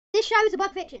This show is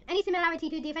about fiction. Any similarity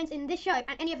to the events in this show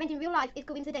and any event in real life is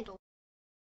coincidental.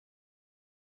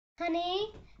 Honey,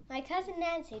 my cousin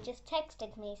Nancy just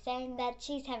texted me saying that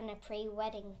she's having a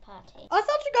pre-wedding party. I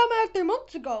thought she got married 3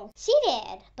 months ago. She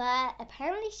did, but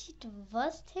apparently she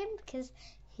divorced him because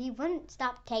he wouldn't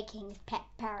stop taking his pet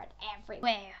parrot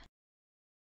everywhere.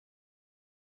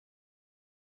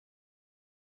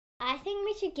 I think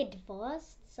we should get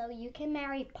divorced so you can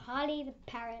marry Polly the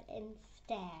parrot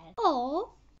instead.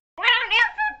 Oh.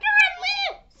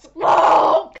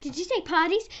 Smoke! Did you say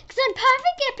parties? Because I'm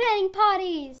perfect at planning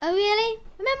parties. Oh, really?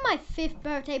 Remember my 5th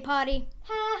birthday party?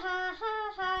 Ha ha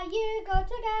ha ha, you go to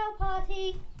girl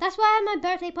party. That's why my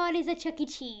birthday party's at Chuck E.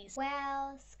 Cheese.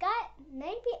 Well, Scott,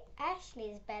 maybe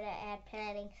Ashley's better at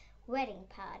planning wedding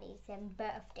parties than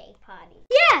birthday parties.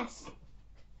 Yes!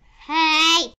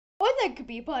 Hey! Or they could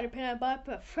be a party planner by a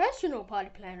professional party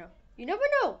planner. You never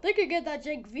know. They could get that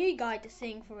Jake V guy to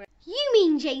sing for it. You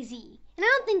mean Jay-Z. And I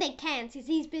don't think they can since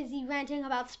he's busy ranting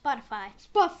about Spotify.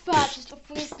 Spotify's just a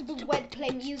free stupid way to play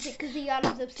music because the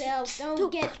artists themselves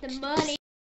don't get the money.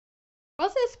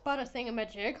 What's this Spotify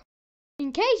thingamajig?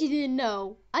 In case you didn't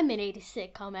know, I'm an 80s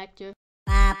sitcom actor.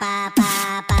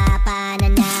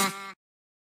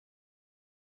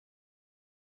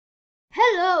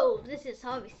 Hello, this is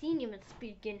Harvey Seniormans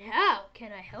speaking. How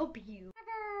can I help you?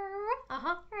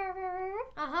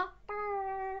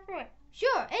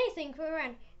 Sure, anything for a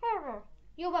rent.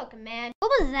 You're welcome, man.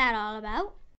 What was that all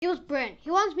about? It was Brent. He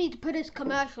wants me to put his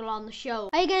commercial on the show.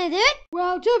 Are you gonna do it?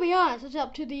 Well, to be honest, it's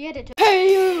up to the editor.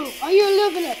 Hey you! Are you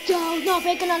living it? Joe's not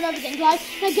bacon on everything, guys.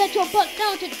 Now get your butt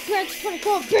down to Brent's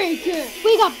 24 bacon.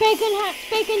 We got bacon hats,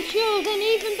 bacon shoes, and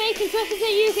even bacon dresses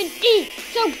that you can eat.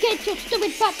 So get your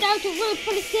stupid butt down to Route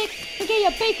 26 and get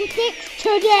your bacon fix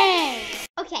today.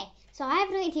 Okay, so I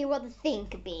have no idea what the theme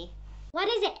could be. What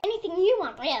is it? Anything you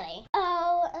want, really?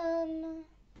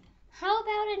 How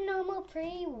about a normal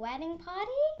pre-wedding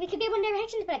party? We could be One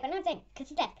Direction today, but not saying,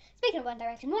 because it's deaf. Speaking of One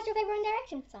Direction, what's your favorite One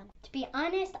Direction song? To be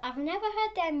honest, I've never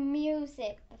heard their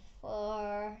music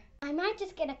before. I might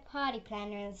just get a party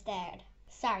planner instead.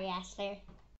 Sorry, Ashley.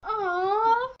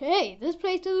 Aww. Hey, this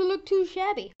place doesn't look too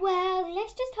shabby. Well,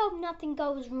 let's just hope nothing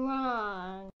goes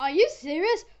wrong. Are you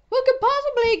serious? What could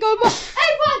possibly go wrong?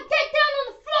 Everyone, get down on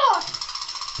the floor!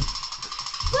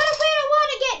 What if we don't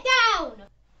want to get down?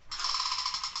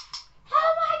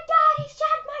 Oh my God, he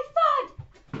shot my foot!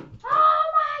 Oh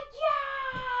my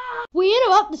God! We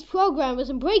interrupt this program with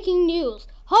some breaking news.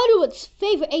 Hollywood's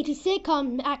favorite 80s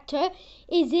sitcom actor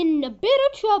is in a bit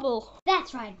of trouble.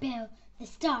 That's right, Bill. The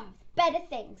star of Better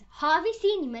Things, Harvey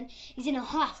Seniorman, is in a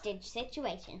hostage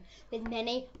situation with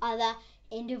many other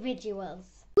individuals.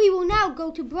 We will now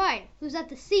go to Brian, who's at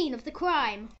the scene of the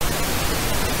crime.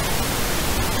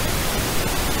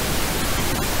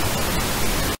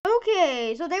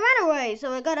 Okay, so they ran away,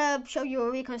 so I gotta show you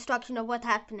a reconstruction of what's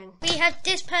happening. We have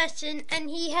this person, and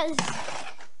he has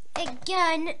a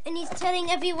gun, and he's telling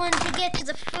everyone to get to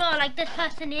the floor like this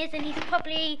person is, and he's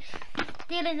probably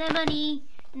stealing their money,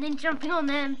 and then jumping on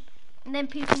them, and then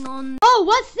puking on... Oh,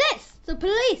 what's this? The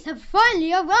police have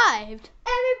finally arrived.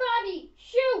 Everybody,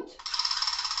 shoot!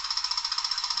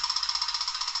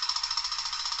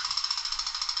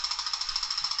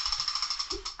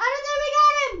 I don't think we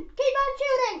got him! Keep on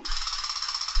shooting!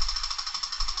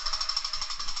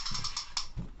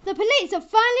 The police have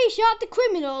finally shot the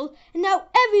criminal, and now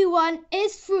everyone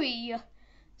is free.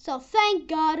 So thank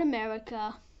God,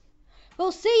 America.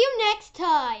 We'll see you next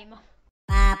time.